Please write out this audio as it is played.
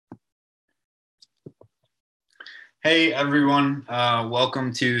Hey everyone,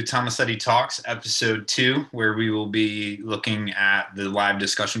 welcome to Tomasetti Talks, episode 2, where we will be looking at the live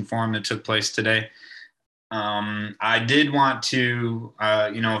discussion forum that took place today. I did want to,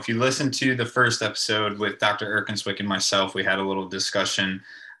 if you listen to the first episode with Dr. Erkenswick and myself, we had a little discussion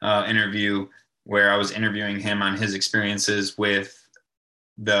interview where I was interviewing him on his experiences with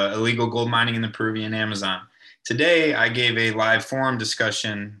the illegal gold mining in the Peruvian Amazon. Today, I gave a live forum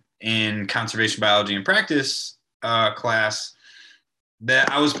discussion in conservation biology and practice class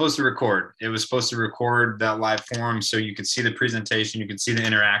that I was supposed to record. It was supposed to record that live forum so you could see the presentation, you could see the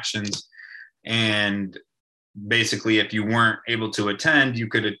interactions, and basically if you weren't able to attend, you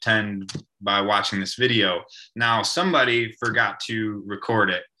could attend by watching this video. Now, somebody forgot to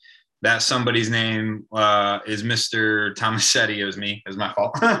record it. That somebody's name is Mr. Tomasetti. It was me. It was my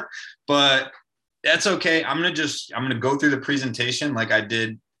fault. But that's okay. I'm gonna go through the presentation like I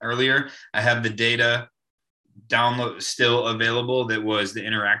did earlier. I have the data download still available that was the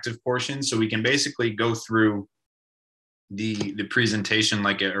interactive portion, so we can basically go through the presentation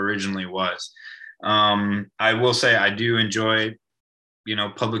like it originally was. I will say I do enjoy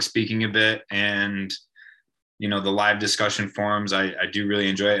public speaking a bit, and the live discussion forums. I do really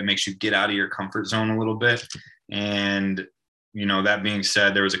enjoy it. It makes you get out of your comfort zone a little bit. And that being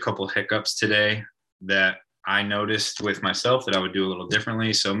said, there was a couple hiccups today that I noticed with myself that I would do a little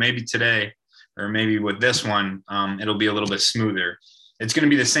differently. So maybe today, or maybe with this one, it'll be a little bit smoother. It's going to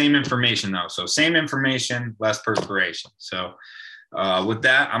be the same information though. So same information, less perspiration. So with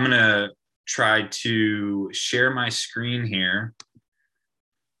that, I'm going to try to share my screen here,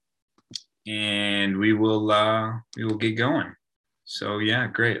 and we will get going. So yeah,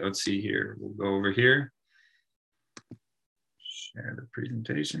 great. Let's see here. We'll go over here, share the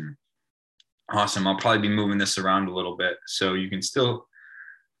presentation. Awesome. I'll probably be moving this around a little bit so you can still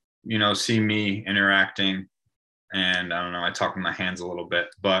see me interacting. And I don't know, I talk with my hands a little bit,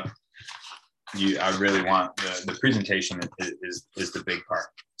 but I really want the presentation is the big part.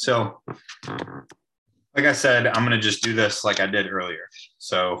 So like I said, I'm going to just do this like I did earlier.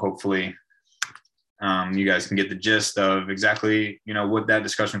 So hopefully you guys can get the gist of exactly, what that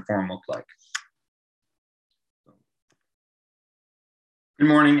discussion forum looked like. Good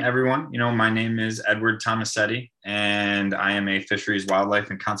morning, everyone. My name is Edward Tomasetti, and I am a fisheries,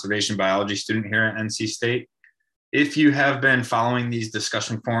 wildlife, and conservation biology student here at NC State. If you have been following these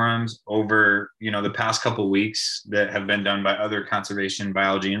discussion forums over, the past couple of weeks that have been done by other conservation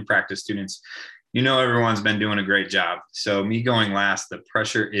biology and practice students, everyone's been doing a great job. So me going last, the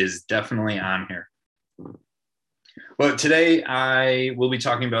pressure is definitely on here. But today I will be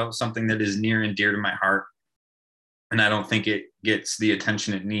talking about something that is near and dear to my heart, and I don't think it gets the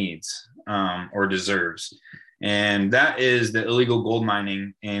attention it needs or deserves. And that is the illegal gold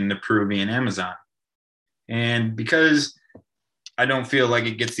mining in the Peruvian Amazon. And because I don't feel like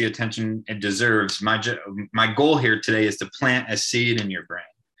it gets the attention it deserves, my goal here today is to plant a seed in your brain.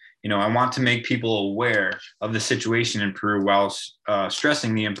 I want to make people aware of the situation in Peru while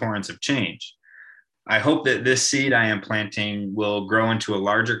stressing the importance of change. I hope that this seed I am planting will grow into a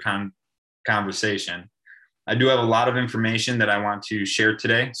larger conversation. I do have a lot of information that I want to share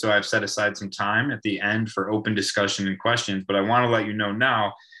today, so I've set aside some time at the end for open discussion and questions, but I want to let you know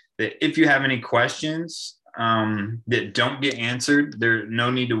now that if you have any questions that don't get answered, there's no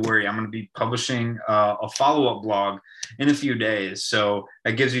need to worry. I'm going to be publishing a follow-up blog in a few days, so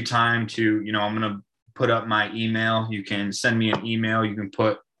that gives you time to, I'm going to put up my email. You can send me an email. You can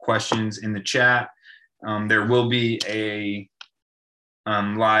put questions in the chat. There will be a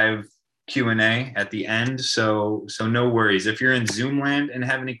live Q&A at the end, so no worries. If you're in Zoom land and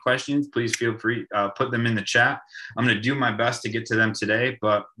have any questions, please feel free put them in the chat. I'm going to do my best to get to them today,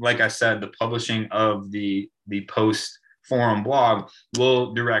 but like I said, the publishing of the post forum blog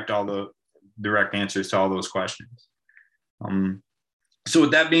will direct all the direct answers to all those questions. So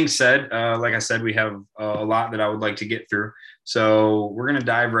with that being said, like I said, we have a lot that I would like to get through, so we're going to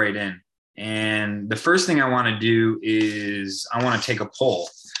dive right in. And the first thing I want to do is I want to take a poll.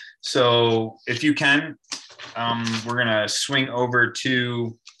 So if you can, we're going to swing over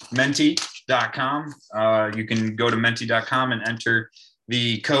to menti.com. You can go to menti.com and enter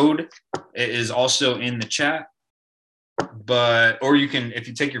the code. It is also in the chat. Or you can, if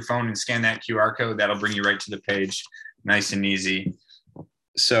you take your phone and scan that QR code, that'll bring you right to the page, nice and easy.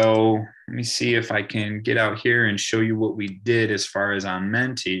 So let me see if I can get out here and show you what we did as far as on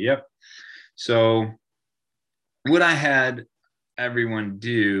Menti. Yep. So what I had everyone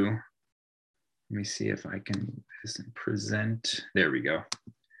do, let me see if I can present. There we go.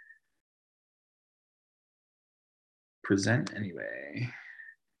 Present anyway.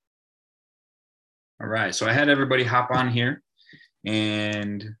 All right. So I had everybody hop on here.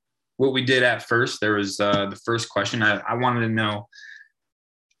 And what we did at first, there was the first question. I wanted to know,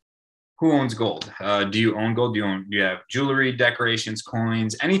 who owns gold? Do you own gold? Do you have jewelry, decorations,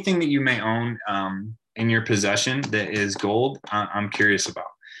 coins, anything that you may own in your possession that is gold? I'm curious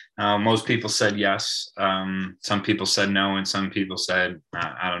about. Most people said yes. Some people said no, and some people said,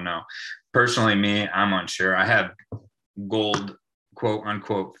 I don't know. Personally, me, I'm unsure. I have gold, quote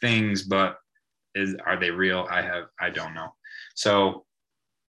unquote, things, but are they real? I don't know. So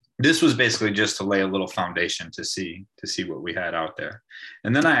this was basically just to lay a little foundation to see what we had out there.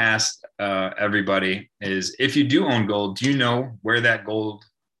 And then I asked everybody is, if you do own gold, do you know where that gold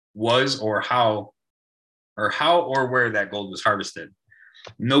was, or how or where that gold was harvested?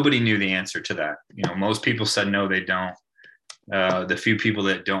 Nobody knew the answer to that. Most people said no, they don't. The few people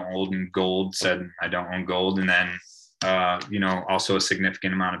that don't own gold said, I don't own gold. And then also a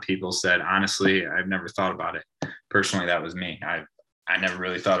significant amount of people said, honestly, I've never thought about it. Personally, that was me. I never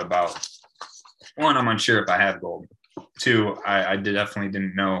really thought about, one, I'm unsure if I have gold. Two, I definitely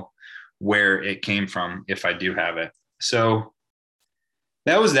didn't know where it came from if I do have it. So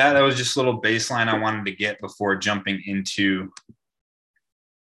that was just a little baseline I wanted to get before jumping into,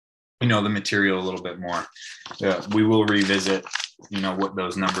 the material a little bit more. We will revisit, what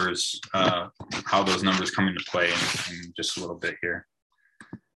those numbers, how those numbers come into play in just a little bit here.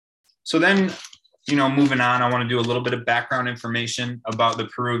 So then, moving on, I want to do a little bit of background information about the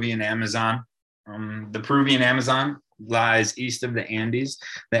Peruvian Amazon. The Peruvian Amazon lies east of the Andes.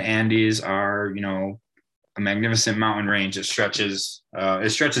 The Andes are, a magnificent mountain range. It stretches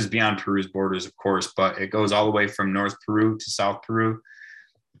beyond Peru's borders, of course, but it goes all the way from North Peru to South Peru,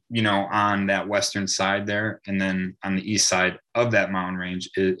 on that western side there. And then on the east side of that mountain range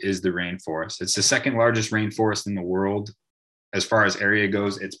is the rainforest. It's the second largest rainforest in the world. As far as area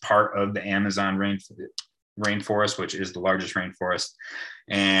goes, it's part of the Amazon rainforest, which is the largest rainforest.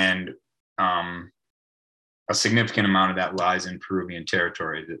 And a significant amount of that lies in Peruvian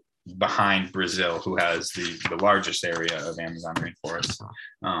territory, behind Brazil, who has the largest area of Amazon rainforest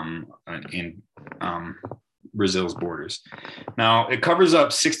in Brazil's borders. Now, it covers up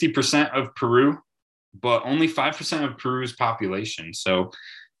 60% of Peru, but only 5% of Peru's population. So,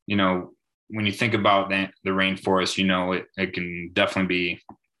 when you think about the rainforest, it can definitely be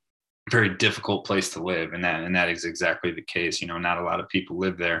a very difficult place to live. And that is exactly the case. Not a lot of people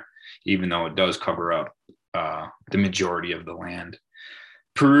live there, even though it does cover up the majority of the land.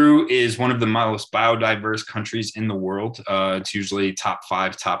 Peru is one of the most biodiverse countries in the world. It's usually top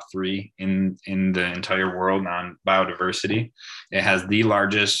 5, top 3 in the entire world on biodiversity. It has the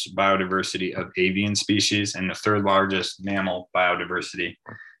largest biodiversity of avian species and the third largest mammal biodiversity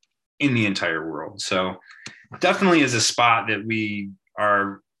in the entire world. So definitely is a spot that we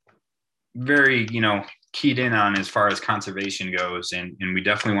are very, keyed in on as far as conservation goes. And we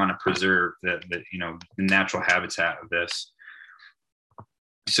definitely want to preserve the natural habitat of this.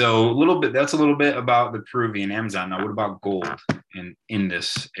 So that's a little bit about the Peruvian Amazon. Now, what about gold in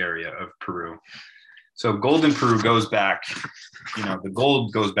this area of Peru? So gold in Peru goes back, the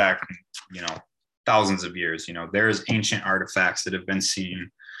gold goes back, thousands of years. There's ancient artifacts that have been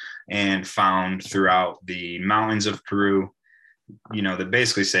seen and found throughout the mountains of Peru, that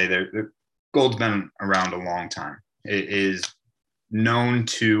basically say that gold's been around a long time. It is known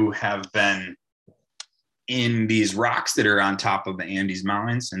to have been in these rocks that are on top of the Andes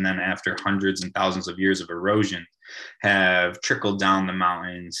Mountains, and then after hundreds and thousands of years of erosion, have trickled down the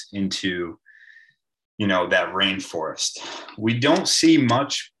mountains into, that rainforest. We don't see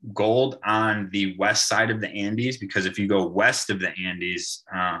much gold on the west side of the Andes, because if you go west of the Andes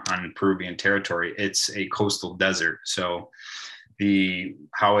on Peruvian territory, it's a coastal desert. So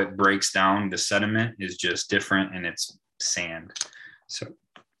how it breaks down the sediment is just different, and it's sand. So,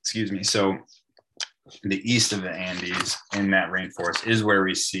 So the east of the Andes in that rainforest is where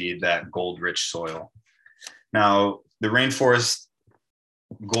we see that gold-rich soil. Now, the rainforest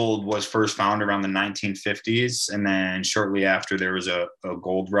gold was first found around the 1950s, and then shortly after there was a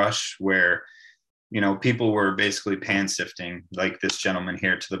gold rush where, people were basically pan sifting, like this gentleman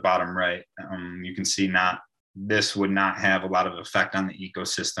here to the bottom right. You can see this would not have a lot of effect on the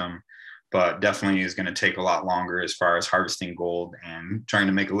ecosystem, but definitely is going to take a lot longer as far as harvesting gold and trying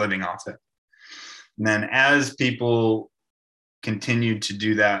to make a living off it. And then as people continued to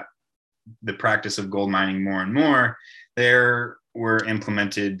do that, the practice of gold mining more and more, there were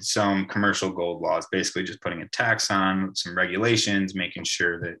implemented some commercial gold laws, basically just putting a tax on, some regulations, making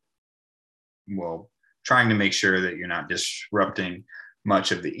sure that, trying to make sure that you're not disrupting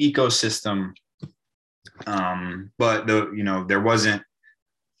much of the ecosystem. But there wasn't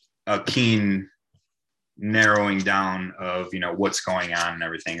a keen narrowing down of, what's going on and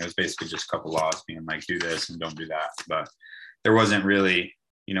everything. It was basically just a couple laws being like, do this and don't do that. But there wasn't really,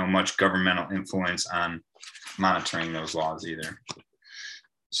 much governmental influence on monitoring those laws either.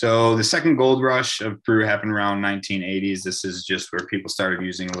 So the second gold rush of Peru happened around 1980s. This is just where people started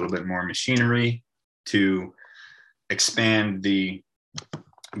using a little bit more machinery to expand the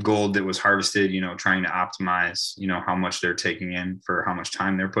gold that was harvested, trying to optimize, how much they're taking in for how much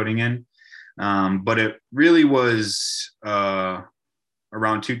time they're putting in. But it really was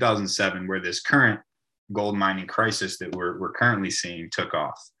around 2007 where this current gold mining crisis that we're currently seeing took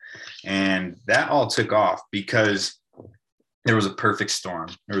off. And that all took off because there was a perfect storm.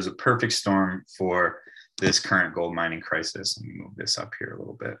 There was a perfect storm for this current gold mining crisis. Let me move this up here a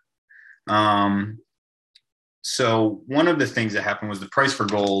little bit. So one of the things that happened was the price for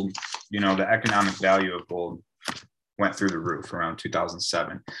gold, the economic value of gold went through the roof around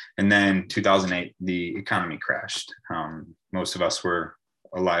 2007. And then 2008, the economy crashed. Most of us were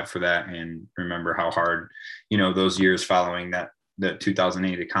alive for that and remember how hard, those years following the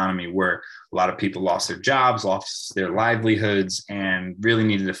 2008 economy, where a lot of people lost their jobs, lost their livelihoods, and really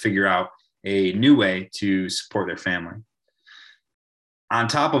needed to figure out a new way to support their family. On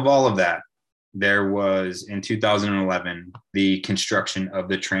top of all of that, there was in 2011 the construction of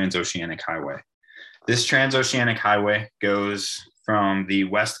the Transoceanic Highway. This Transoceanic Highway goes from the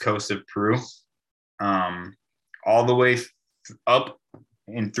west coast of Peru all the way up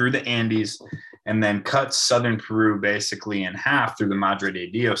and through the Andes, and then cuts southern Peru basically in half through the Madre de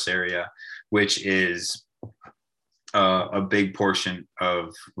Dios area, which is a big portion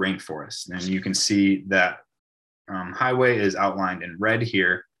of rainforest. And you can see that highway is outlined in red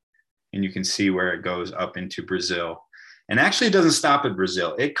here, and you can see where it goes up into Brazil. And actually it doesn't stop at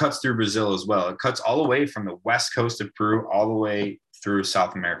Brazil. It cuts through Brazil as well. It cuts all the way from the west coast of Peru all the way through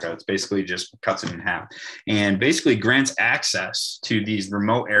South America. It's basically just cuts it in half and basically grants access to these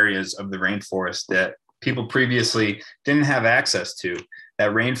remote areas of the rainforest that people previously didn't have access to.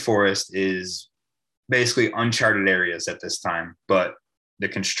 That rainforest is basically uncharted areas at this time, but the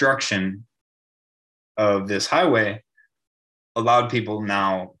construction of this highway allowed people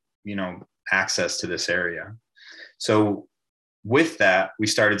now, access to this area. So with that, we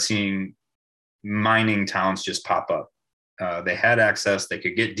started seeing mining towns just pop up. They had access, they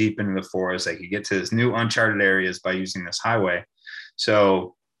could get deep into the forest, they could get to this new uncharted areas by using this highway.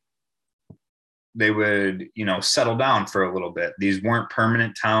 So they would, settle down for a little bit. These weren't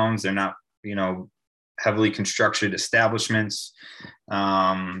permanent towns. They're not, heavily constructed establishments.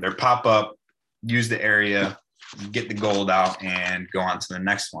 They're pop up, use the area, get the gold out, and go on to the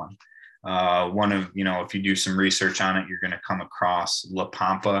next one. One of, if you do some research on it, you're going to come across La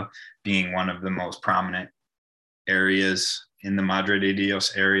Pampa being one of the most prominent areas in the Madre de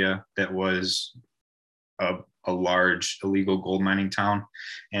Dios area that was a large illegal gold mining town.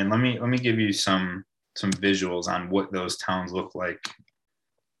 And let me give you some visuals on what those towns look like.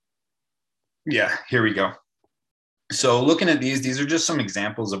 Yeah, here we go. So looking at these are just some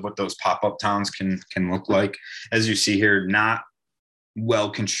examples of what those pop-up towns can look like. As you see here, not well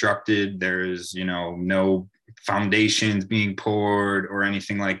constructed. There's, no foundations being poured or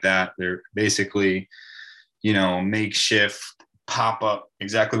anything like that. They're basically, makeshift pop-up,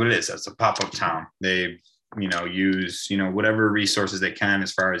 exactly what it is. That's a pop-up town. They, use, whatever resources they can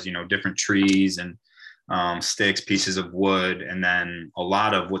as far as, different trees and sticks, pieces of wood. And then a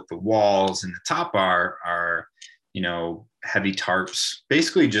lot of what the walls and the top are, heavy tarps,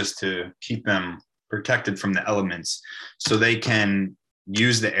 basically just to keep them protected from the elements so they can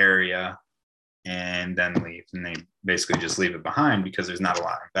use the area and then leave. And they basically just leave it behind because there's not a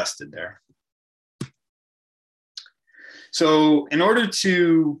lot invested there. So in order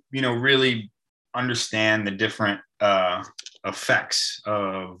to, really understand the different effects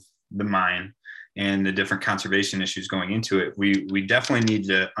of the mine and the different conservation issues going into it, we definitely need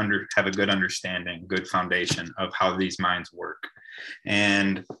to have a good understanding, good foundation of how these mines work.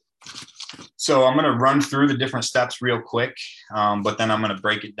 And so I'm going to run through the different steps real quick, but then I'm going to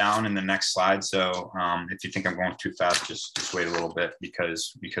break it down in the next slide. So if you think I'm going too fast, just wait a little bit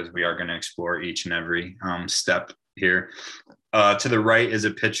because we are going to explore each and every step here. To the right is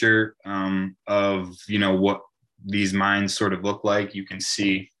a picture of, what these mines sort of look like. You can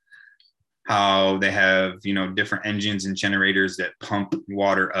see how they have, different engines and generators that pump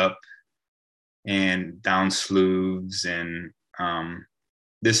water up and down sloughs. And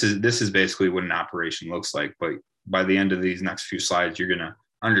this is basically what an operation looks like. But by the end of these next few slides, you're going to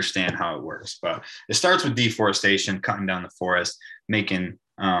understand how it works. But it starts with deforestation, cutting down the forest, making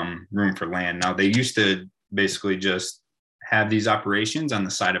room for land. Now, they used to basically just have these operations on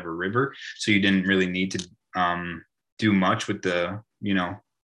the side of a river. So you didn't really need to do much with the,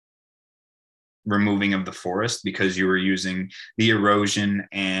 removing of the forest, because you were using the erosion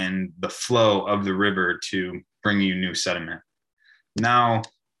and the flow of the river to bring you new sediment. Now,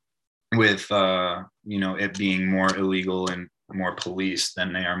 with it being more illegal and more policed,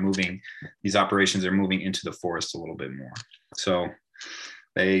 then these operations are moving into the forest a little bit more. So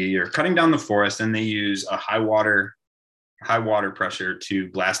they are cutting down the forest, and they use a high water pressure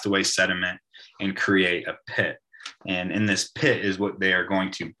to blast away sediment and create a pit. And in this pit is what they are going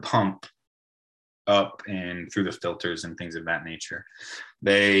to pump up and through the filters and things of that nature.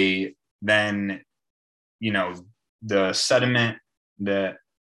 They then, the sediment that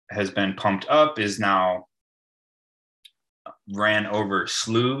has been pumped up is now ran over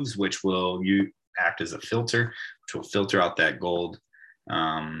sloughs, which will act as a filter, which will filter out that gold.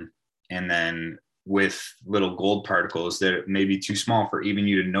 And then with little gold particles that may be too small for even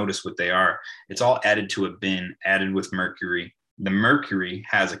you to notice what they are, it's all added to a bin, added with mercury. The mercury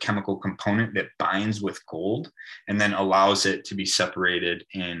has a chemical component that binds with gold and then allows it to be separated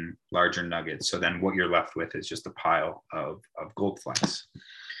in larger nuggets. So then what you're left with is just a pile of gold flakes.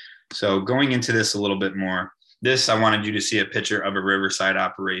 So going into this a little bit more, I wanted you to see a picture of a riverside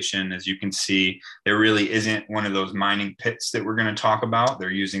operation. As you can see, there really isn't one of those mining pits that we're going to talk about. They're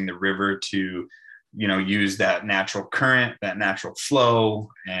using the river to, use that natural current, that natural flow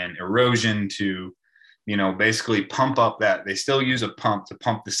and erosion to, basically pump up that. They still use a pump to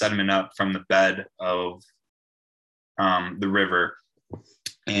pump the sediment up from the bed of the river.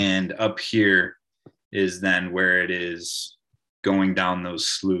 And up here is then where it is going down those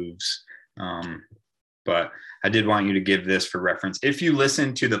sloughs. But I did want you to give this for reference. If you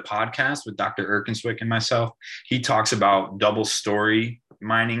listen to the podcast with Dr. Erkenswick and myself, he talks about double story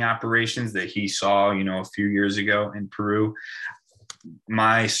mining operations that he saw, a few years ago in Peru.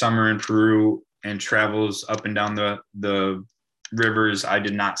 My summer in Peru and travels up and down the rivers, I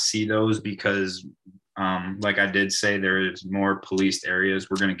did not see those because, like I did say, there is more policed areas.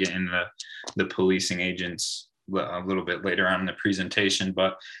 We're going to get into the policing agents a little bit later on in the presentation,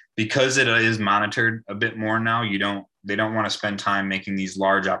 but because it is monitored a bit more now, they don't want to spend time making these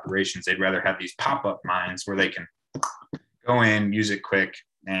large operations. They'd rather have these pop-up mines where they can go in, use it quick,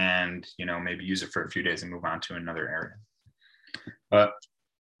 and maybe use it for a few days and move on to another area. But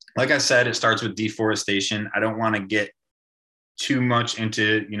like I said, it starts with deforestation. I don't want to get too much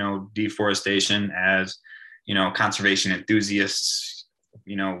into deforestation as conservation enthusiasts.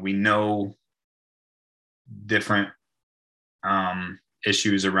 We know different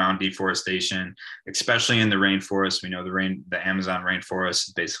issues around deforestation, especially in the rainforest. We know the Amazon rainforest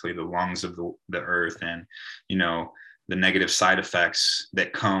is basically the lungs of the earth, and the negative side effects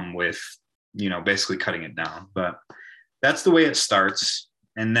that come with basically cutting it down. But that's the way it starts.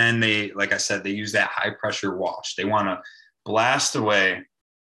 And then like I said, they use that high pressure wash. They want to blast away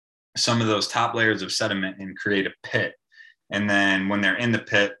some of those top layers of sediment and create a pit. And then when they're in the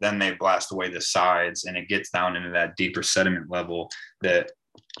pit, then they blast away the sides, and it gets down into that deeper sediment level that,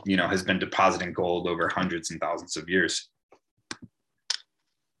 has been depositing gold over hundreds and thousands of years.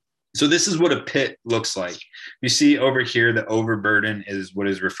 So this is what a pit looks like. You see over here, the overburden is what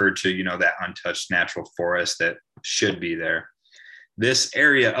is referred to, that untouched natural forest that should be there. This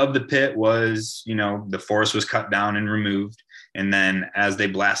area of the pit was, the forest was cut down and removed. And then as they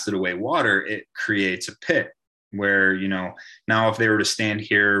blasted away water, it creates a pit where, now if they were to stand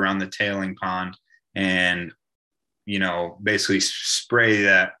here around the tailing pond and, basically spray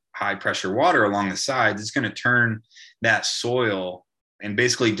that high pressure water along the sides, it's going to turn that soil and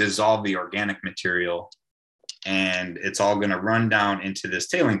basically dissolve the organic material. And it's all going to run down into this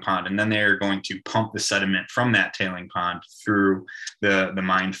tailing pond. And then they're going to pump the sediment from that tailing pond through the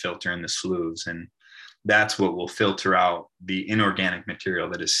mine filter and the sloughs. And that's what will filter out the inorganic material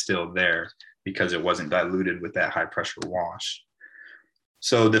that is still there because it wasn't diluted with that high pressure wash.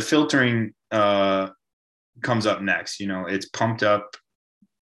 So the filtering comes up next. It's pumped up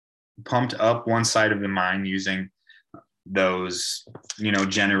one side of the mine using those,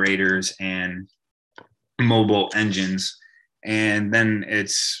 generators and mobile engines, and then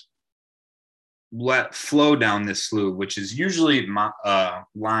it's let flow down this slough, which is usually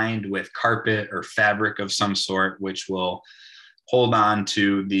lined with carpet or fabric of some sort, which will hold on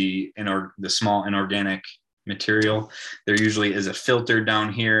to the small inorganic material. There usually is a filter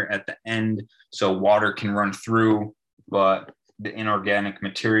down here at the end so water can run through, but the inorganic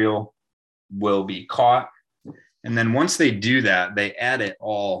material will be caught. And then once they do that, they add it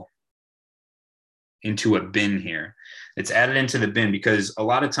all into a bin here. It's added into the bin because a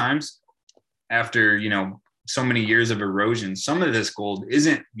lot of times after, so many years of erosion, some of this gold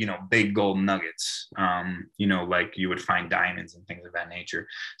isn't, big gold nuggets, like you would find diamonds and things of that nature.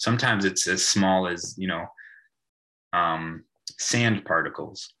 Sometimes it's as small as, sand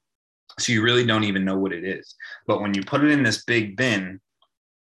particles. So you really don't even know what it is. But when you put it in this big bin,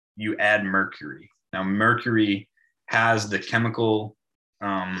 you add mercury. Now, mercury has the chemical,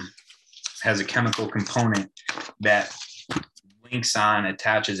 has a chemical component that links on,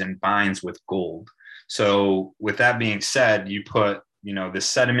 attaches, and binds with gold. So with that being said, you put, the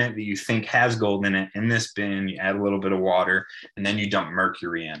sediment that you think has gold in it in this bin, you add a little bit of water, and then you dump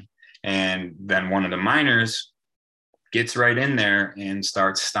mercury in. And then one of the miners gets right in there and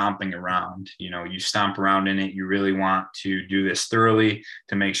starts stomping around. You stomp around in it. You really want to do this thoroughly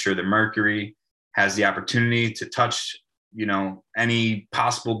to make sure the mercury has the opportunity to touch, any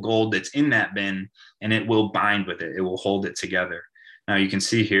possible gold that's in that bin, and it will bind with it. It will hold it together. Now you can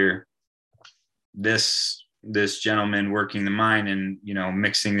see here, this gentleman working the mine and,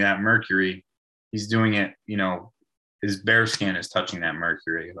 mixing that mercury, he's doing it, his bare skin is touching that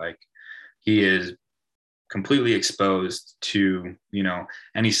mercury. Like, he is completely exposed to,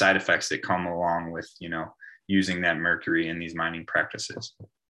 any side effects that come along with, using that mercury in these mining practices.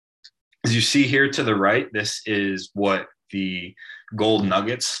 As you see here to the right, this is what the gold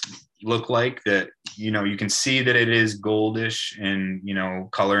nuggets look like. That, you can see that it is goldish in,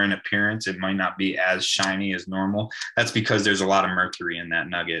 color and appearance. It might not be as shiny as normal. That's because there's a lot of mercury in that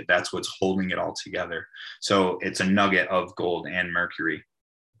nugget. That's what's holding it all together. So it's a nugget of gold and mercury.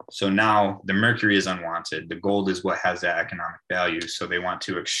 So now the mercury is unwanted. The gold is what has that economic value. So they want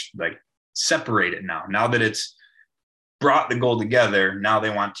to separate it now. Now that it's brought the gold together, now they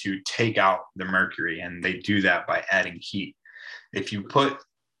want to take out the mercury, and they do that by adding heat. If you put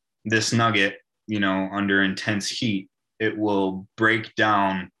this nugget, under intense heat, it will break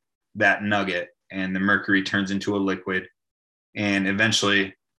down that nugget, and the mercury turns into a liquid, and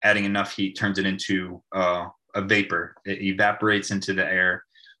eventually adding enough heat turns it into a vapor. It evaporates into the air,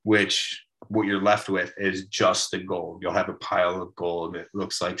 which what you're left with is just the gold. You'll have a pile of gold that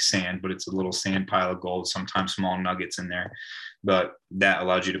looks like sand, but it's a little sand pile of gold, sometimes small nuggets in there. But that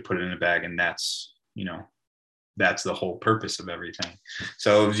allows you to put it in a bag, and that's the whole purpose of everything.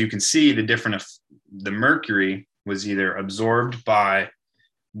 So as you can see, the mercury was either absorbed by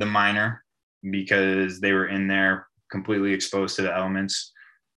the miner because they were in there completely exposed to the elements.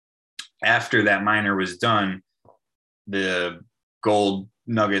 After that miner was done, the gold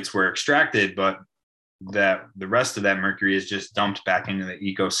nuggets were extracted, but that the rest of that mercury is just dumped back into the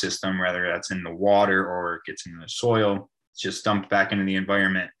ecosystem, whether that's in the water or it gets into the soil. It's just dumped back into the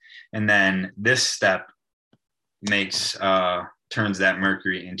environment. And then this step turns that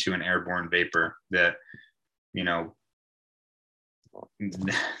mercury into an airborne vapor that,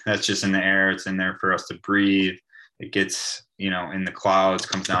 that's just in the air. It's in there for us to breathe. It gets, in the clouds,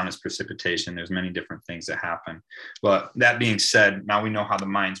 comes down as precipitation. There's many different things that happen. But that being said, now we know how the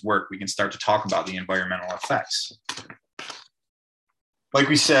mines work. We can start to talk about the environmental effects. Like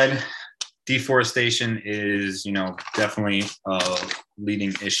we said, deforestation is, definitely a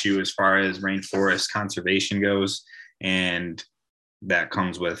leading issue as far as rainforest conservation goes. And that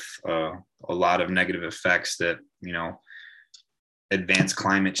comes with a lot of negative effects that, advanced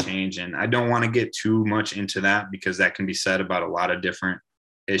climate change. And I don't want to get too much into that because that can be said about a lot of different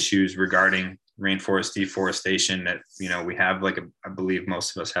issues regarding rainforest deforestation that, we have, I believe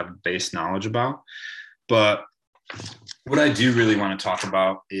most of us have base knowledge about. But what I do really want to talk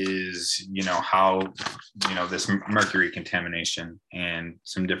about is, how, this mercury contamination and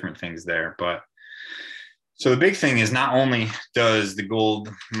some different things there. But so the big thing is, not only does the gold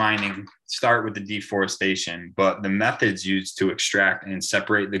mining start with the deforestation, but the methods used to extract and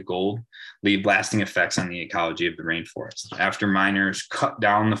separate the gold leave lasting effects on the ecology of the rainforest. After miners cut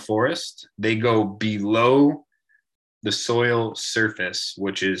down the forest, they go below the soil surface,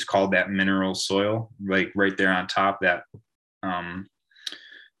 which is called that mineral soil, like right there on top, that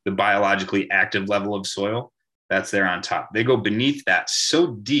the biologically active level of soil, that's there on top. They go beneath that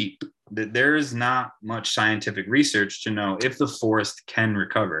so deep that there is not much scientific research to know if the forest can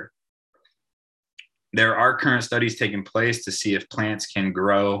recover. There are current studies taking place to see if plants can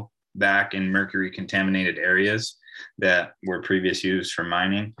grow back in mercury contaminated areas that were previously used for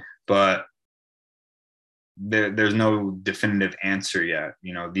mining, but there's no definitive answer yet.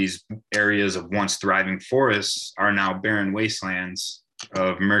 These areas of once thriving forests are now barren wastelands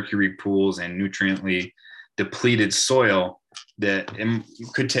of mercury pools and nutriently depleted soil that it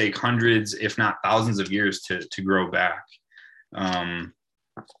could take hundreds, if not thousands of years to grow back.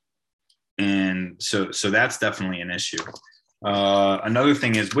 And so that's definitely an issue. Another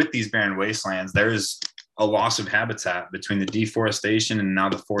thing is, with these barren wastelands, there's a loss of habitat between the deforestation and now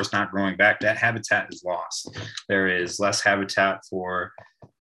the forest not growing back. That habitat is lost. There is less habitat for,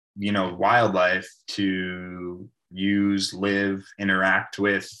 wildlife to use, live, interact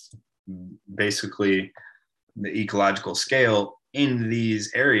with. Basically, the ecological scale in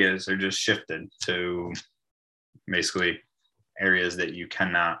these areas are just shifted to basically areas that you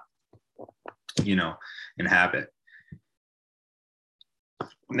cannot, inhabit.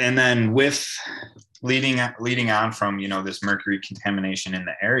 And then with leading on from, this mercury contamination in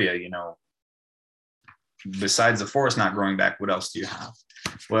the area, besides the forest not growing back, what else do you have?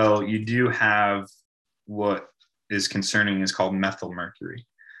 Well, you do have what is concerning is called methyl mercury.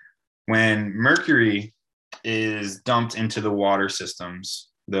 When mercury is dumped into the water systems,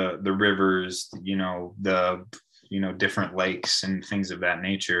 the rivers, the different lakes and things of that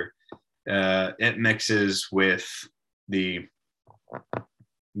nature, it mixes with the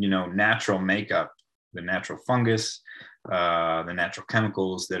natural makeup, the natural fungus, the natural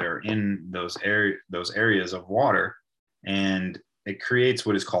chemicals that are in those areas of water, and it creates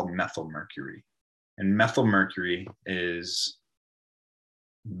what is called methyl mercury. And methyl mercury is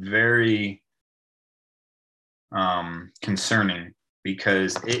very concerning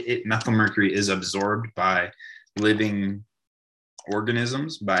because methyl mercury is absorbed by living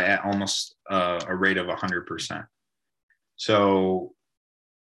organisms by at almost a rate of 100%. So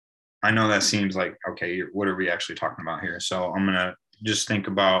I know that seems like, okay, what are we actually talking about here? So I'm going to just think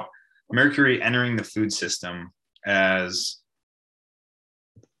about mercury entering the food system as,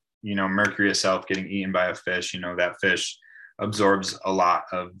 mercury itself getting eaten by a fish. That fish absorbs a lot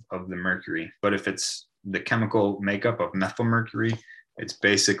of the mercury. But if it's the chemical makeup of methyl mercury, it's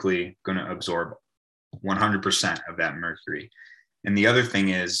basically going to absorb 100% of that mercury. And the other thing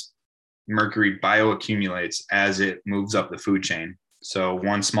is mercury bioaccumulates as it moves up the food chain. So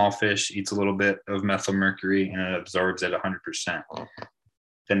one small fish eats a little bit of methyl mercury and it absorbs it 100%.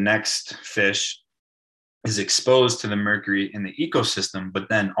 The next fish is exposed to the mercury in the ecosystem, but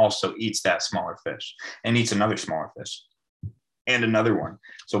then also eats that smaller fish and eats another smaller fish and another one.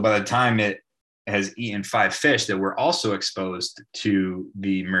 So by the time it has eaten 5 fish that were also exposed to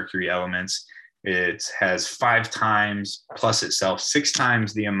the mercury elements, it has 5 times plus itself 6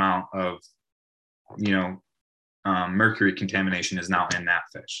 times the amount of, mercury contamination is now in that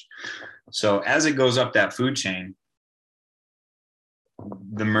fish. So as it goes up that food chain,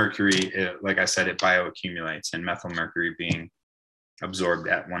 the mercury, like I said, it bioaccumulates, and methyl mercury being absorbed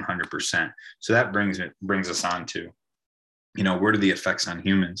at 100%. So that brings us on to, what are the effects on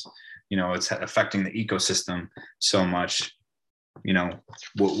humans? It's affecting the ecosystem so much.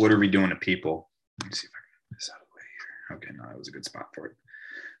 What are we doing to people? Let me see if I can get this out of the way here. Okay, no, that was a good spot for it.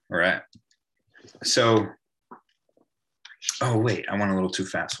 All right. So, oh wait, I went a little too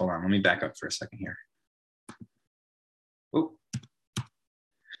fast. Hold on, let me back up for a second here. Oh.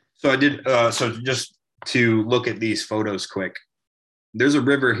 So I did, so just to look at these photos quick, there's a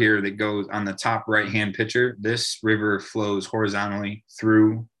river here that goes on the top right-hand picture. This river flows horizontally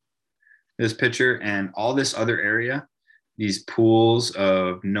through this picture, and all this other area, these pools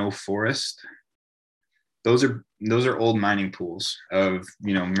of no forest, those are old mining pools of,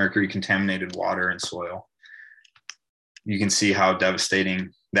 mercury contaminated water and soil. You can see how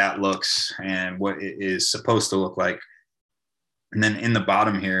devastating that looks and what it is supposed to look like. And then in the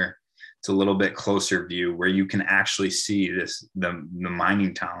bottom here, it's a little bit closer view where you can actually see the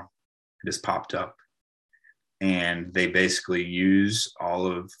mining town just popped up. And they basically use all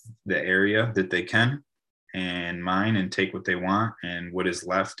of the area that they can and mine and take what they want. And what is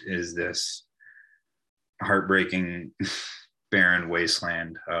left is this heartbreaking, barren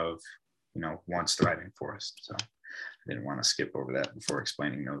wasteland of, once thriving forest. So I didn't want to skip over that before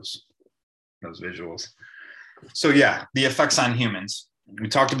explaining those visuals. So yeah, the effects on humans. We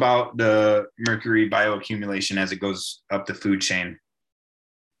talked about the mercury bioaccumulation as it goes up the food chain.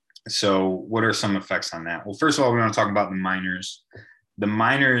 So what are some effects on that? Well, first of all, we want to talk about the miners. The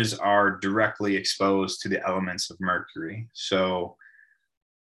miners are directly exposed to the elements of mercury. So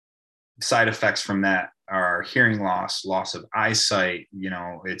side effects from that are hearing loss of eyesight.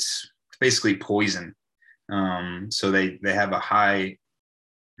 It's basically poison. So they have a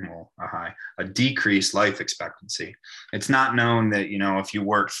decreased life expectancy. It's not known that, if you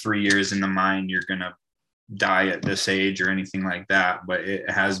work 3 years in the mine, you're going to die at this age or anything like that, but it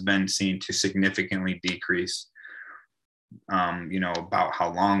has been seen to significantly decrease, about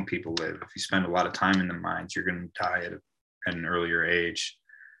how long people live. If you spend a lot of time in the mines, you're going to die at an earlier age.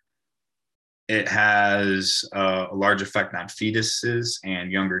 It has a large effect on fetuses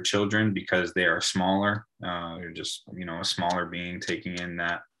and younger children because they are smaller. They're just, a smaller being taking in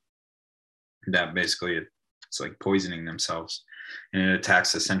that that basically it's like poisoning themselves, and it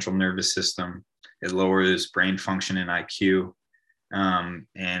attacks the central nervous system. It lowers brain function and IQ.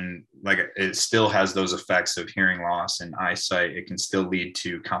 And like it still has those effects of hearing loss and eyesight. It can still lead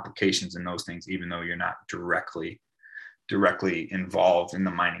to complications in those things, even though you're not directly involved in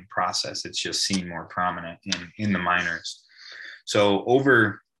the mining process. It's just seen more prominent in the miners. So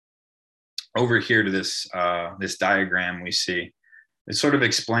over here to this diagram we see, it sort of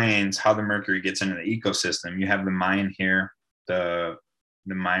explains how the mercury gets into the ecosystem. You have the mine here, the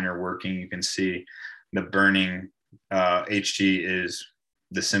miner working. You can see the burning. Hg is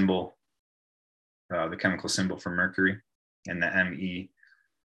the symbol, the chemical symbol for mercury, and the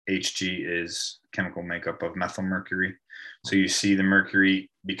MEHG is chemical makeup of methyl mercury. So you see the mercury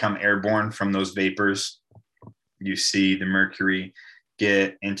become airborne from those vapors. You see the mercury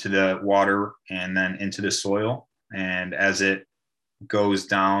get into the water and then into the soil. And as it goes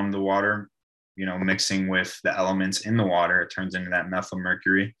down the water, mixing with the elements in the water, it turns into that methyl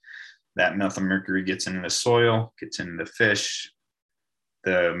mercury. That methyl mercury gets into the soil, gets into the fish.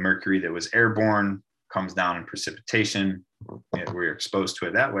 The mercury that was airborne comes down in precipitation. We're exposed to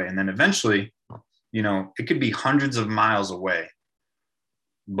it that way. And then eventually, it could be hundreds of miles away,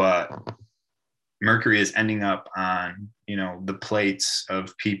 but mercury is ending up on, the plates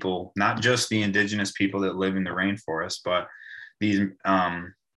of people, not just the indigenous people that live in the rainforest, but these,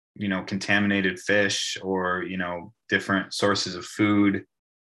 contaminated fish or, different sources of food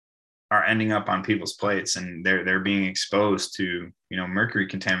are ending up on people's plates, and they're being exposed to, mercury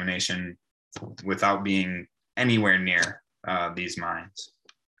contamination without being anywhere near these mines.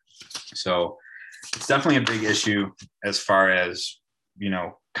 So it's definitely a big issue as far as,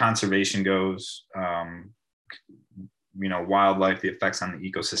 conservation goes, wildlife, the effects on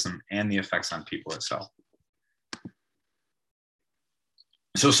the ecosystem, and the effects on people itself.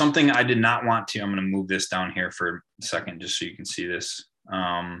 So something I did not want to, I'm going to move this down here for a second just so you can see this.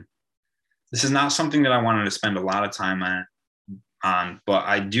 This is not something that I wanted to spend a lot of time on, but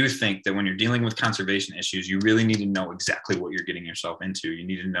I do think that when you're dealing with conservation issues, you really need to know exactly what you're getting yourself into. You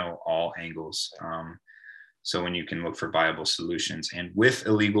need to know all angles. So when you can look for viable solutions. And with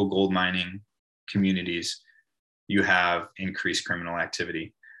illegal gold mining communities, you have increased criminal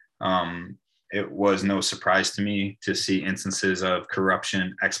activity. It was no surprise to me to see instances of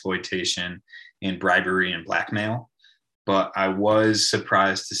corruption, exploitation, and bribery and blackmail. But I was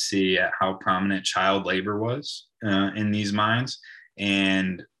surprised to see how prominent child labor was in these mines.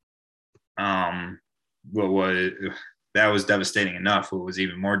 And that was devastating enough. What was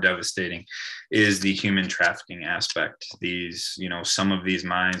even more devastating is the human trafficking aspect. These, some of these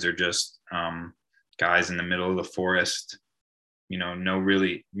mines are just guys in the middle of the forest, no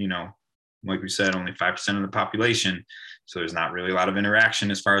really, like we said, only 5% of the population. So there's not really a lot of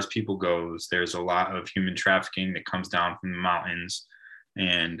interaction as far as people goes. There's a lot of human trafficking that comes down from the mountains.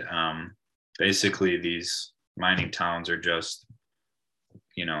 And basically these mining towns are just,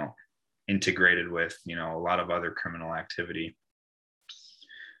 integrated with, a lot of other criminal activity.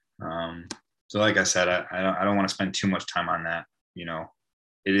 So like I said, I don't want to spend too much time on that.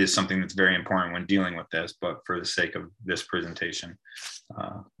 It is something that's very important when dealing with this, but for the sake of this presentation,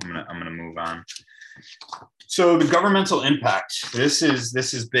 I'm gonna move on. So the governmental impact, this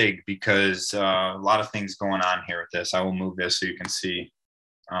is big because a lot of things going on here with this. I will move this so you can see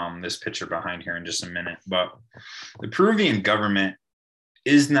this picture behind here in just a minute. But the Peruvian government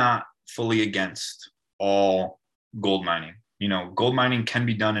is not fully against all gold mining. Gold mining can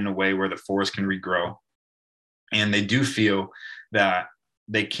be done in a way where the forest can regrow, and they do feel that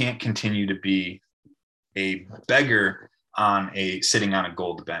they can't continue to be a beggar sitting on a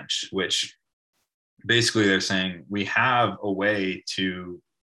gold bench, which basically they're saying we have a way to,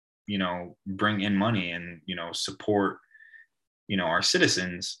 bring in money and, support, our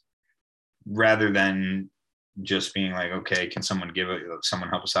citizens, rather than just being like, okay, can someone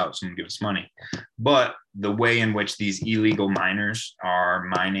help us out? Someone give us money. But the way in which these illegal miners are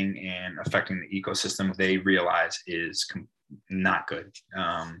mining and affecting the ecosystem, they realize is not good.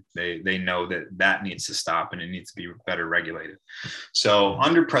 They know that needs to stop and it needs to be better regulated. So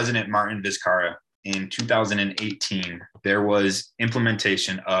under President Martin Vizcarra in 2018, there was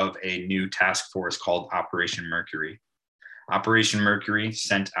implementation of a new task force called Operation Mercury. Operation Mercury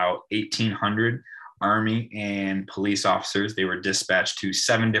sent out 1,800 Army and police officers. They were dispatched to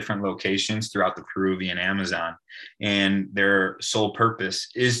 7 different locations throughout the Peruvian Amazon. And their sole purpose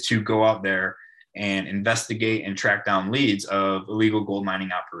is to go out there and investigate and track down leads of illegal gold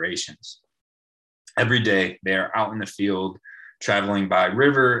mining operations. Every day they're out in the field, traveling by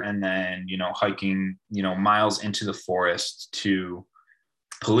river and then, hiking, miles into the forest to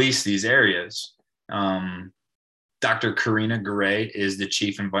police these areas. Dr. Karina Garay is the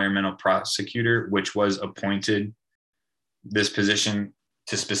chief environmental prosecutor, which was appointed this position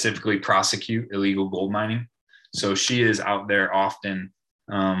to specifically prosecute illegal gold mining. So she is out there often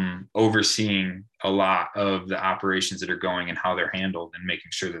overseeing a lot of the operations that are going and how they're handled and making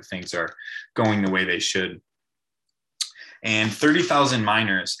sure that things are going the way they should. And 30,000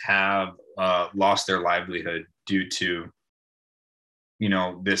 miners have lost their livelihood due to,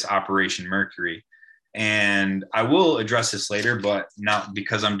 this Operation Mercury. And I will address this later, but now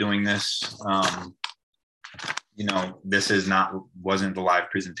because I'm doing this, this wasn't the live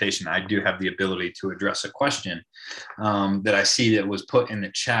presentation. I do have the ability to address a question that I see that was put in the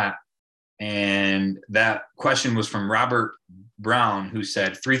chat. And that question was from Robert Brown, who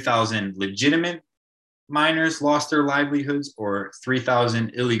said 3,000 legitimate miners lost their livelihoods or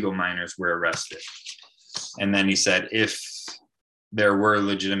 3,000 illegal miners were arrested. And then he said, if there were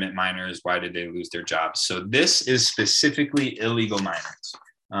legitimate miners, why did they lose their jobs? So this is specifically illegal miners.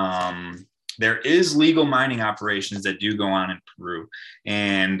 There is legal mining operations that do go on in Peru.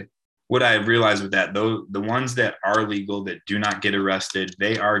 And what I realized with that, though, the ones that are legal, that do not get arrested,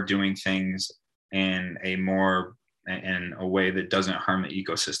 they are doing things in a way that doesn't harm the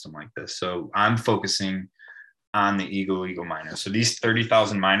ecosystem like this. So I'm focusing on the illegal miners. So these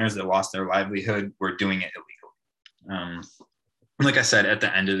 30,000 miners that lost their livelihood were doing it illegally. Like I said, at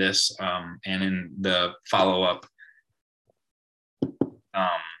the end of this and in the follow-up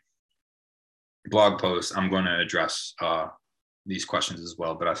blog post, I'm going to address these questions as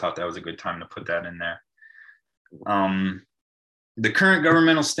well, but I thought that was a good time to put that in there. The current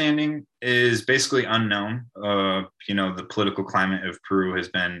governmental standing is basically unknown. The political climate of Peru has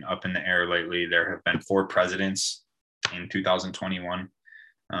been up in the air lately. There have been 4 presidents in 2021.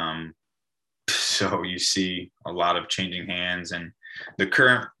 So you see a lot of changing hands, and the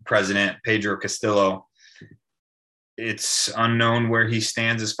current president, Pedro Castillo, it's unknown where he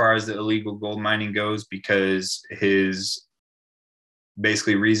stands as far as the illegal gold mining goes, because his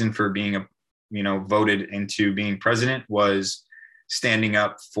basically reason for being voted into being president was standing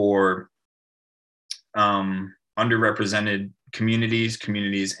up for underrepresented communities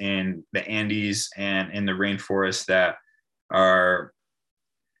in the Andes and in the rainforest that are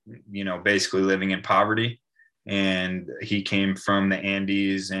basically living in poverty. And he came from the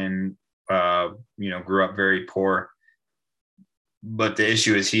Andes and grew up very poor. But the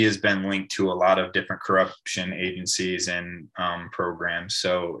issue is he has been linked to a lot of different corruption agencies and programs.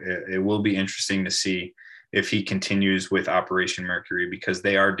 So it will be interesting to see if he continues with Operation Mercury, because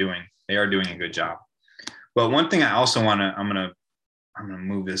they are doing a good job. But one thing I also want to, I'm gonna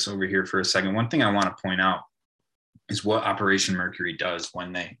move this over here for a second. One thing I want to point out is what Operation Mercury does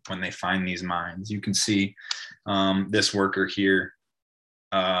when they find these mines. You can see this worker here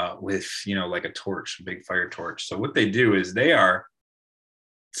with like a torch, a big fire torch. So what they do is they are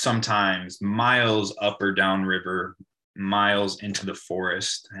sometimes miles up or down river, miles into the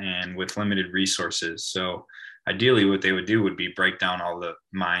forest, and with limited resources. So ideally what they would do would be break down all the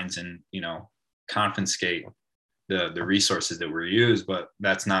mines and confiscate the resources that were used, but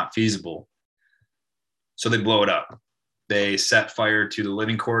that's not feasible. So they blow it up. They set fire to the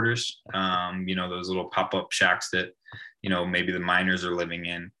living quarters, those little pop-up shacks that maybe the miners are living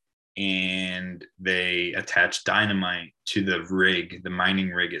in, and they attach dynamite to the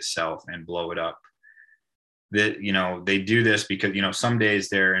mining rig itself and blow it up. That they do this because some days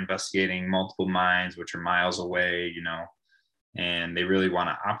they're investigating multiple mines which are miles away, and they really want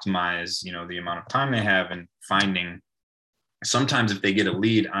to optimize the amount of time they have in finding. Sometimes if they get a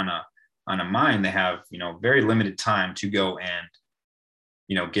lead on a mine, they have very limited time to go and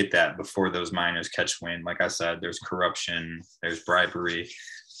get that before those miners catch wind. Like I said, there's corruption, there's bribery,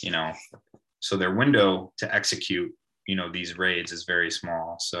 so their window to execute these raids is very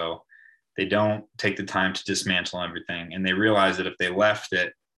small. So they don't take the time to dismantle everything, and they realize that if they left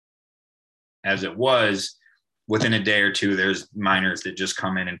it as it was, within a day or two there's miners that just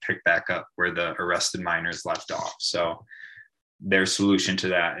come in and pick back up where the arrested miners left off. So their solution to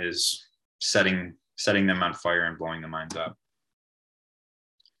that is setting them on fire and blowing the mines up.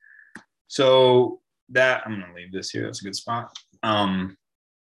 So that, I'm going to leave this here. That's a good spot.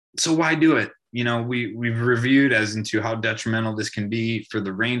 So why do it? We've reviewed as into how detrimental this can be for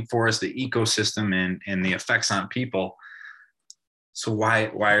the rainforest, the ecosystem, and the effects on people. So why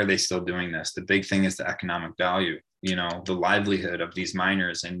are they still doing this? The big thing is the economic value, the livelihood of these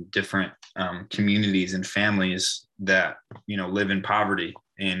miners and different communities and families that, live in poverty.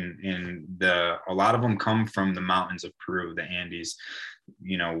 And a lot of them come from the mountains of Peru, the Andes,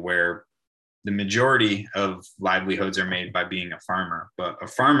 where the majority of livelihoods are made by being a farmer, but a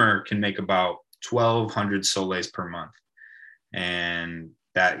farmer can make about 1,200 soles per month. And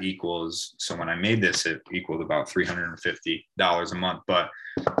that equals, so when I made this, it equaled about $350 a month, but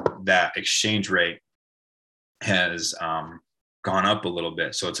that exchange rate has gone up a little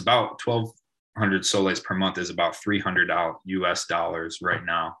bit. So it's about 1,200 soles per month is about $300 US dollars right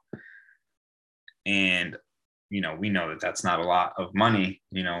now. And, we know that that's not a lot of money,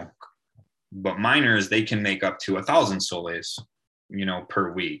 but miners, they can make up to 1,000 soles,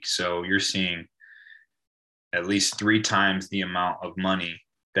 per week. So you're seeing at least 3 times the amount of money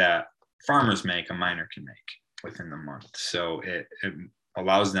that farmers make, a miner can make within the month. So it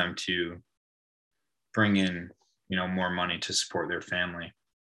allows them to bring in, more money to support their family.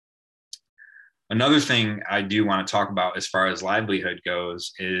 Another thing I do want to talk about as far as livelihood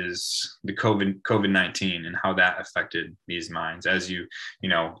goes is the COVID-19 and how that affected these mines. As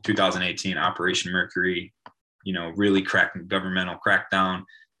 2018 Operation Mercury, really governmental crackdown,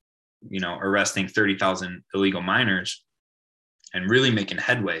 arresting 30,000 illegal miners and really making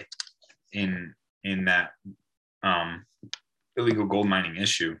headway in that illegal gold mining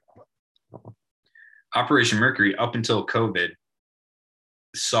issue. Operation Mercury, up until COVID,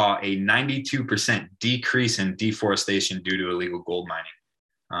 saw a 92% decrease in deforestation due to illegal gold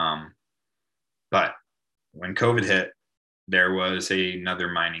mining. But when COVID hit, there was another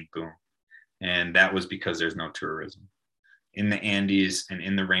mining boom. And that was because there's no tourism. In the Andes and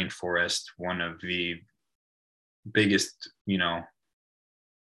in the rainforest, one of the biggest,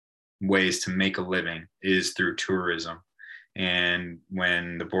 ways to make a living is through tourism. And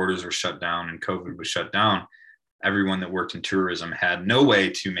when the borders were shut down and COVID was shut down, everyone that worked in tourism had no way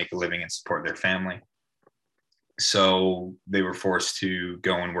to make a living and support their family. So they were forced to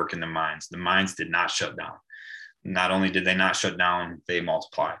go and work in the mines. The mines did not shut down. Not only did they not shut down, they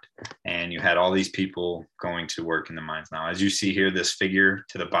multiplied. And you had all these people going to work in the mines. Now, as you see here, this figure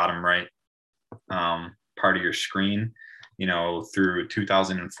to the bottom right part of your screen, through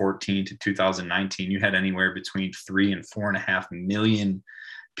 2014 to 2019, you had anywhere between 3 and 4.5 million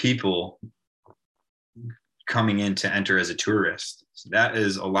people coming in to enter as a tourist. So that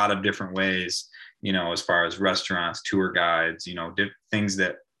is a lot of different ways, as far as restaurants, tour guides, things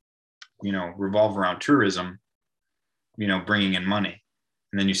that, revolve around tourism, bringing in money.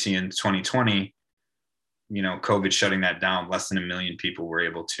 And then you see in 2020, COVID shutting that down, less than 1 million people were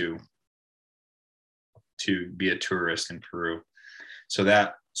able to be a tourist in Peru. So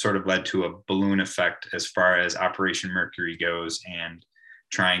that sort of led to a balloon effect as far as Operation Mercury goes and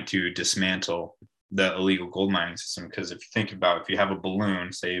trying to dismantle the illegal gold mining system. Because if you think about, if you have a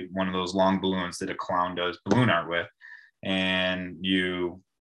balloon, say one of those long balloons that a clown does balloon art with, and you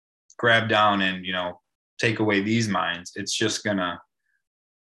grab down and, take away these mines, it's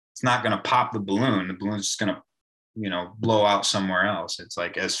not gonna pop the balloon. The balloon's just gonna, blow out somewhere else. It's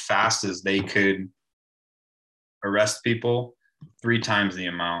like as fast as they could arrest people, 3 times the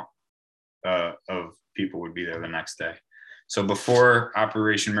amount of people would be there the next day. So before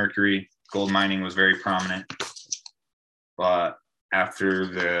Operation Mercury, gold mining was very prominent, but after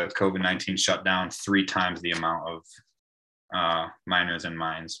the COVID-19 shutdown, 3 times the amount of miners and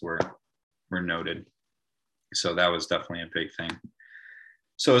mines were noted. So that was definitely a big thing.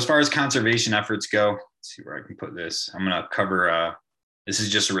 So as far as conservation efforts go, let's see where I can put this. I'm going to cover, this is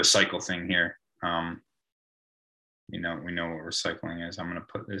just a recycle thing here. We know what recycling is. I'm going to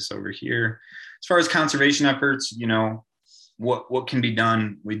put this over here. As far as conservation efforts, what can be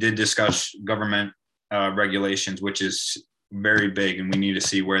done? We did discuss government regulations, which is very big, and we need to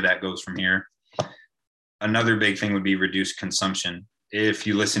see where that goes from here. Another big thing would be reduced consumption. If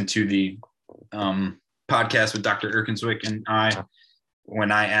you listen to the podcast with Dr. Erkenswick and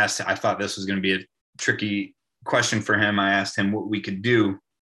when I asked, I thought this was going to be a tricky question for him. I asked him what we could do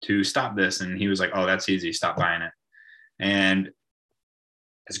to stop this, and he was like, "Oh, that's easy. Stop buying it." And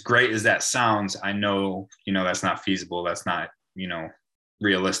as great as that sounds, I know, that's not feasible. That's not,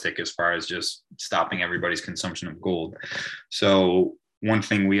 realistic as far as just stopping everybody's consumption of gold. So one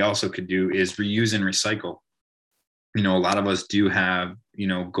thing we also could do is reuse and recycle. A lot of us do have,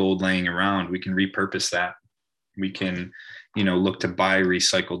 gold laying around. We can repurpose that. We can, look to buy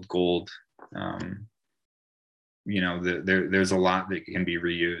recycled gold. There's a lot that can be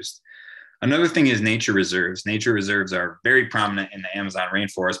reused. Another thing is nature reserves. Nature reserves are very prominent in the Amazon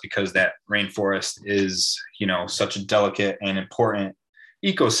rainforest because that rainforest is, such a delicate and important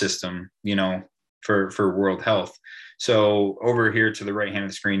ecosystem, for world health. So over here to the right hand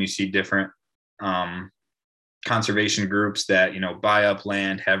of the screen, you see different conservation groups that, buy up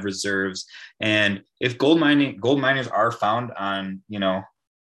land, have reserves. And if gold miners are found on,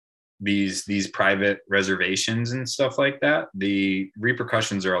 these private reservations and stuff like that, the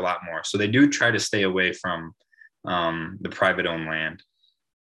repercussions are a lot more. So they do try to stay away from the private owned land.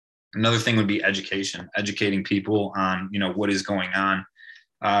 Another thing would be education, educating people on, what is going on.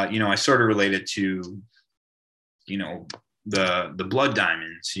 I sort of relate it to, the blood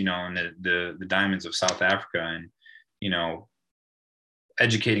diamonds, and the diamonds of South Africa, and,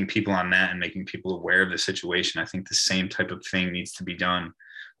 educating people on that and making people aware of the situation. I think the same type of thing needs to be done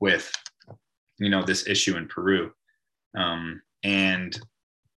with, this issue in Peru. And,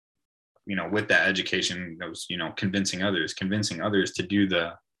 with that education goes, convincing others to do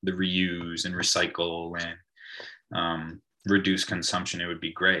the reuse and recycle and reduce consumption. It would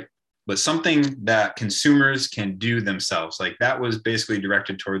be great. But something that consumers can do themselves, like that was basically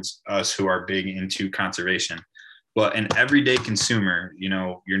directed towards us who are big into conservation. But an everyday consumer,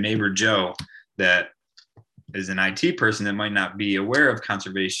 your neighbor Joe, that is an IT person that might not be aware of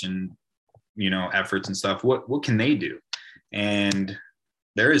conservation, efforts and stuff, what can they do? And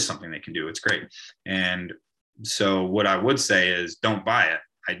there is something they can do. It's great. And so what I would say is don't buy it,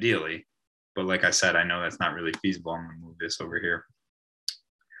 ideally. But like I said, I know that's not really feasible. I'm going to move this over here.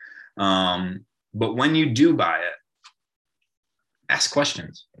 But when you do buy it, ask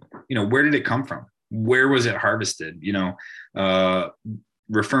questions. Where did it come from? Where was it harvested?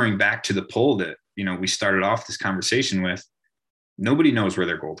 Referring back to the poll that, we started off this conversation with, nobody knows where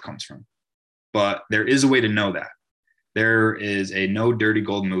their gold comes from, but there is a way to know that. There is a no dirty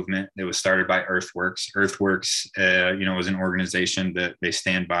gold movement that was started by Earthworks. Earthworks, is an organization that they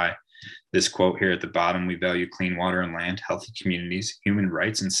stand by this quote here at the bottom: "We value clean water and land, healthy communities, human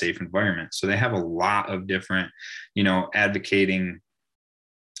rights, and safe environments." So they have a lot of different, advocating,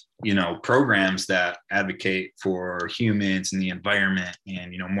 programs that advocate for humans and the environment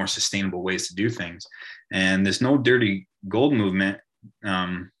and, more sustainable ways to do things. And this no dirty gold movement,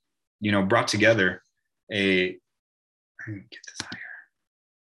 brought together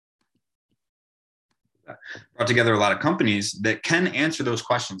brought together a lot of companies that can answer those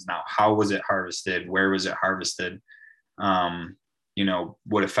questions now. How was it harvested? Where was it harvested?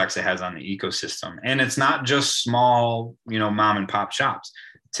 What effects it has on the ecosystem. And it's not just small, mom and pop shops.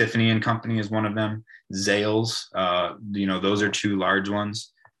 Tiffany and Company is one of them. Zales, those are two large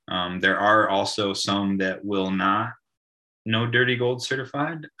ones. There are also some that will not no dirty gold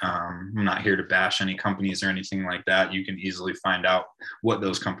certified. I'm not here to bash any companies or anything like that. You can easily find out what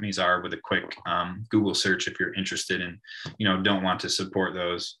those companies are with a quick Google search if you're interested and, don't want to support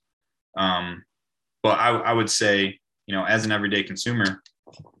those. But I would say, as an everyday consumer,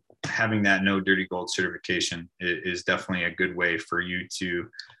 having that no dirty gold certification is definitely a good way for you to,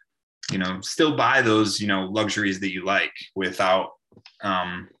 still buy those, luxuries that you like without,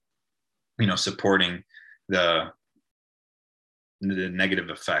 supporting the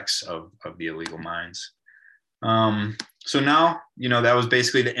negative effects of the illegal mines. So now, that was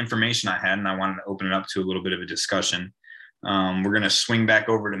basically the information I had, and I wanted to open it up to a little bit of a discussion. We're going to swing back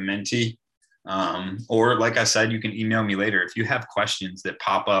over to Minty. Or like I said, you can email me later if you have questions that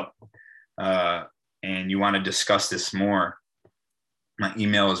pop up and you want to discuss this more. My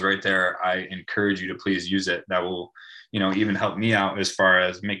email is right there. I encourage you to please use it. That will, even help me out as far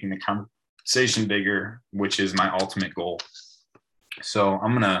as making the conversation bigger, which is my ultimate goal. So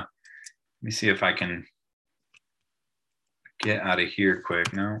let me see if I can get out of here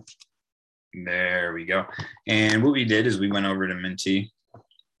quick. No, there we go. And what we did is we went over to Minty,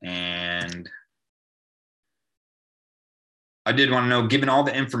 and I did want to know, given all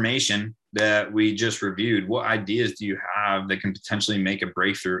the information that we just reviewed, what ideas do you have that can potentially make a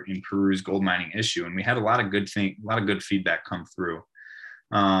breakthrough in Peru's gold mining issue? And we had a lot of good feedback come through.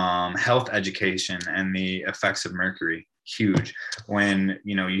 Health education and the effects of mercury, huge. When,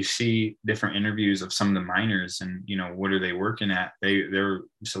 you see different interviews of some of the miners and, what are they working at?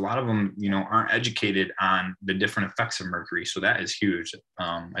 So a lot of them, aren't educated on the different effects of mercury. So that is huge.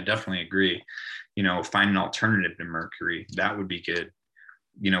 I definitely agree. Find an alternative to mercury. That would be good.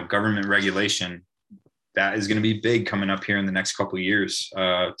 Government regulation, that is going to be big coming up here in the next couple of years,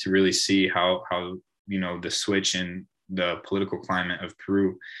 to really see how, the switch in the political climate of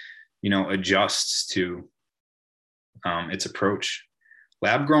Peru, adjusts to its approach.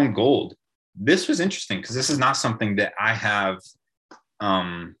 Lab grown gold. This was interesting because this is not something that I have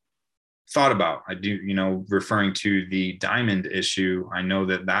thought about. I do, referring to the diamond issue, I know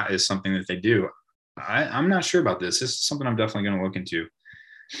that is something that they do. I'm not sure about this. This is something I'm definitely going to look into.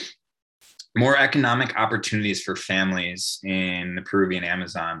 More economic opportunities for families in the Peruvian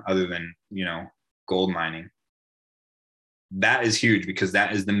Amazon, other than, gold mining. That is huge because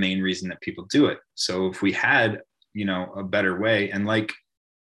that is the main reason that people do it. So if we had, a better way, and like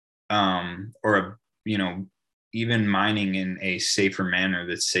or a, even mining in a safer manner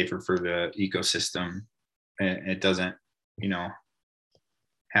that's safer for the ecosystem. It doesn't,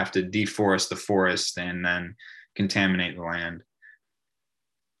 have to deforest the forest and then contaminate the land.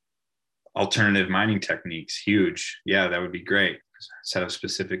 Alternative mining techniques, huge. Yeah, that would be great. Set up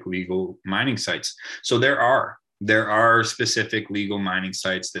specific legal mining sites. So there are specific legal mining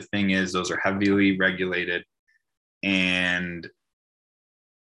sites. The thing is, those are heavily regulated, and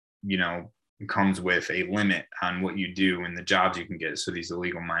comes with a limit on what you do and the jobs you can get. So these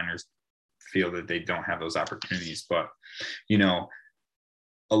illegal miners feel that they don't have those opportunities, but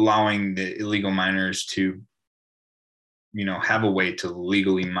allowing the illegal miners to have a way to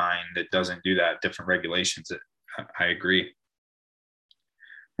legally mine that doesn't do that, different regulations. I agree.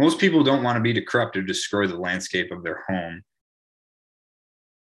 Most people don't want to be corrupt or destroy the landscape of their home.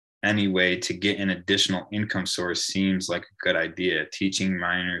 Anyway, to get an additional income source seems like a good idea. Teaching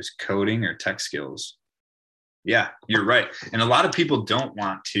miners coding or tech skills. Yeah, you're right. And a lot of people don't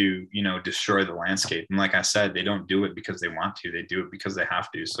want to, destroy the landscape. And like I said, they don't do it because they want to. They do it because they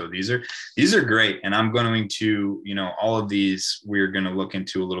have to. So these are great. And I'm going to, all of these we're going to look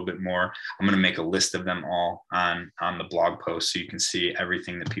into a little bit more. I'm going to make a list of them all on the blog post so you can see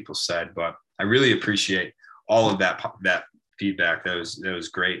everything that people said. But I really appreciate all of that feedback. That was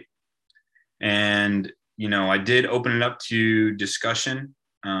great. And, I did open it up to discussion.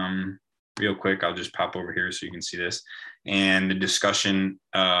 Real quick, I'll just pop over here so you can see this. And the discussion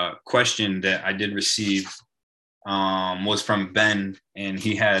question that I did receive was from Ben, and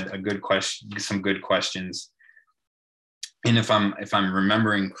he had some good questions. And if I'm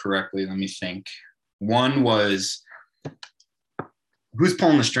remembering correctly, let me think. One was, who's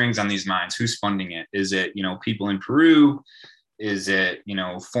pulling the strings on these mines? Who's funding it? Is it, people in Peru? Is it,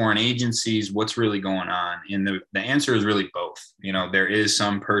 foreign agencies? What's really going on? And the answer is really both. There is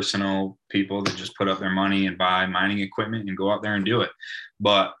some personal people that just put up their money and buy mining equipment and go out there and do it.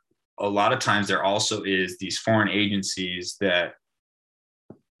 But a lot of times there also is these foreign agencies that,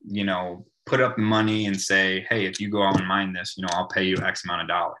 put up the money and say, hey, if you go out and mine this, I'll pay you X amount of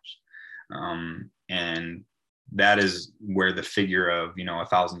dollars. And that is where the figure of,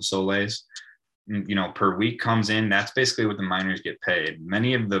 1,000 soles per week comes in. That's basically what the miners get paid.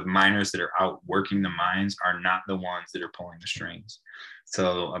 Many of the miners that are out working the mines are not the ones that are pulling the strings.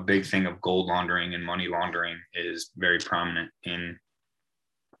 So a big thing of gold laundering and money laundering is very prominent in,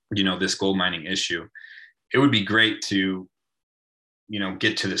 this gold mining issue. It would be great to,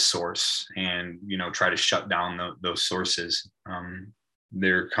 get to the source and, try to shut down those sources.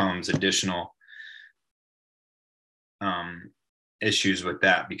 There comes additional issues with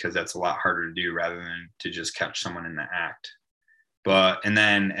that, because that's a lot harder to do rather than to just catch someone in the act. And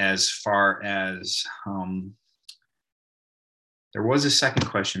then as far as there was a second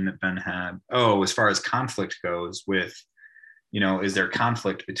question that Ben had. As far as conflict goes with, is there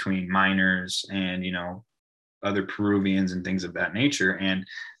conflict between miners and, other Peruvians and things of that nature? And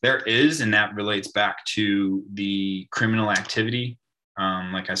there is, and that relates back to the criminal activity.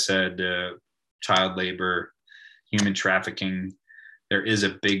 Like I said, child labor, human trafficking. There is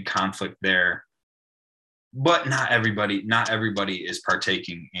a big conflict there, but not everybody is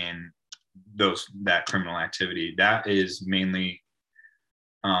partaking in that criminal activity. That is mainly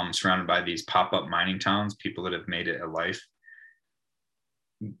surrounded by these pop-up mining towns, people that have made it a life.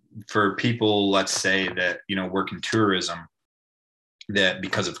 For people, let's say that, work in tourism, that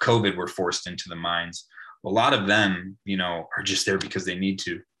because of COVID were forced into the mines, a lot of them, are just there because they need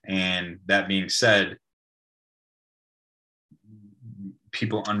to. And that being said,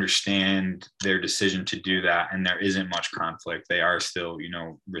 people understand their decision to do that, and there isn't much conflict. They are still,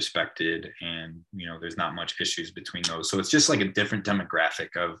 respected, and, there's not much issues between those. So it's just like a different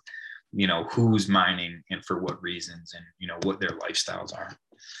demographic of, who's mining and for what reasons, and, what their lifestyles are.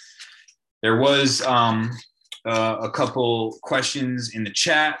 There was a couple questions in the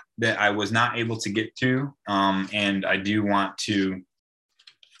chat that I was not able to get to. And I do want to,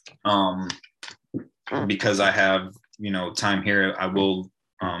 because I have, time here, I will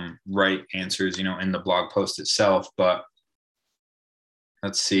write answers, in the blog post itself. But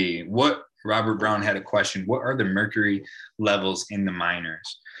let's see, Robert Brown had a question. What are the mercury levels in the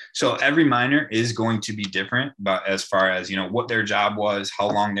miners? So every miner is going to be different, but as far as, what their job was, how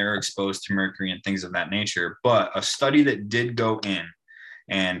long they're exposed to mercury and things of that nature. But a study that did go in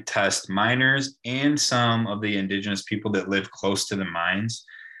and test miners and some of the indigenous people that live close to the mines,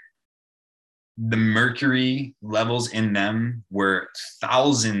 the mercury levels in them were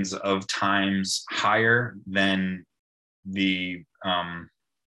thousands of times higher than the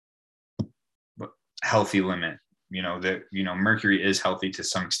healthy limit. that, mercury is healthy to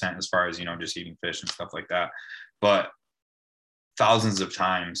some extent as far as, just eating fish and stuff like that. But thousands of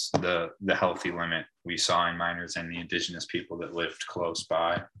times the healthy limit we saw in miners and the indigenous people that lived close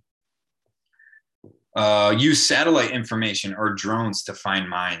by. Use satellite information or drones to find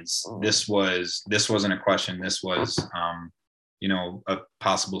mines. This wasn't a question. This was, a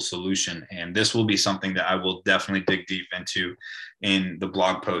possible solution. And this will be something that I will definitely dig deep into in the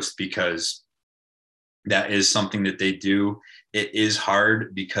blog post, because that is something that they do. It is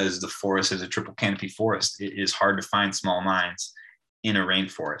hard because the forest is a triple canopy forest. It is hard to find small mines in a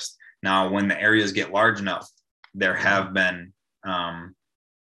rainforest. Now, when the areas get large enough, there have been,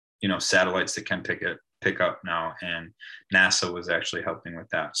 satellites that can pick up now, and NASA was actually helping with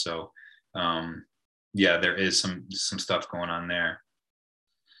that. So, there is some stuff going on there.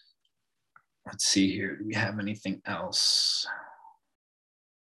 Let's see here. Do we have anything else?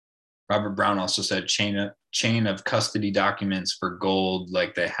 Robert Brown also said chain of custody documents for gold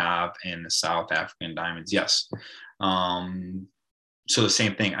like they have in the South African diamonds. Yes. So the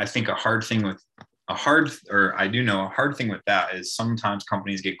same thing. I think a hard thing with that is sometimes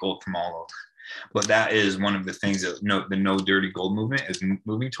companies get gold from all over. But that is one of the things that the no dirty gold movement is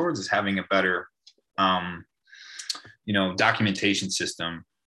moving towards, is having a better, documentation system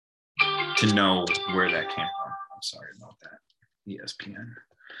to know where that came from. I'm sorry about that, ESPN.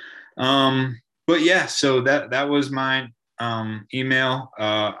 But yeah, so that was my email.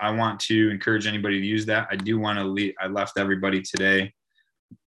 I want to encourage anybody to use that. I do want to I left everybody today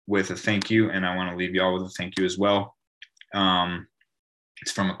with a thank you, and I want to leave you all with a thank you as well.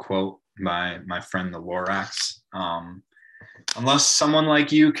 It's from a quote by my friend, the Lorax. Unless someone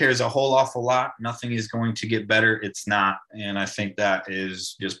like you cares a whole awful lot, nothing is going to get better. It's not. And I think that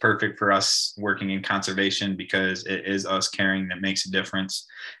is just perfect for us working in conservation, because it is us caring that makes a difference.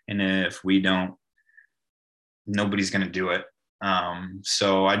 And if we don't, nobody's going to do it.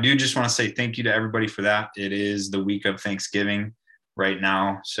 So I do just want to say thank you to everybody for that. It is the week of Thanksgiving right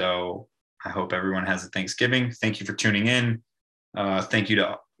now. So I hope everyone has a Thanksgiving. Thank you for tuning in. Thank you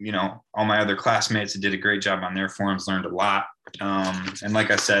to all my other classmates that did a great job on their forums, learned a lot. And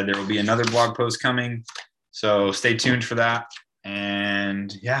like I said, there will be another blog post coming, so stay tuned for that.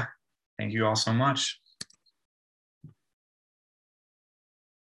 And yeah, thank you all so much.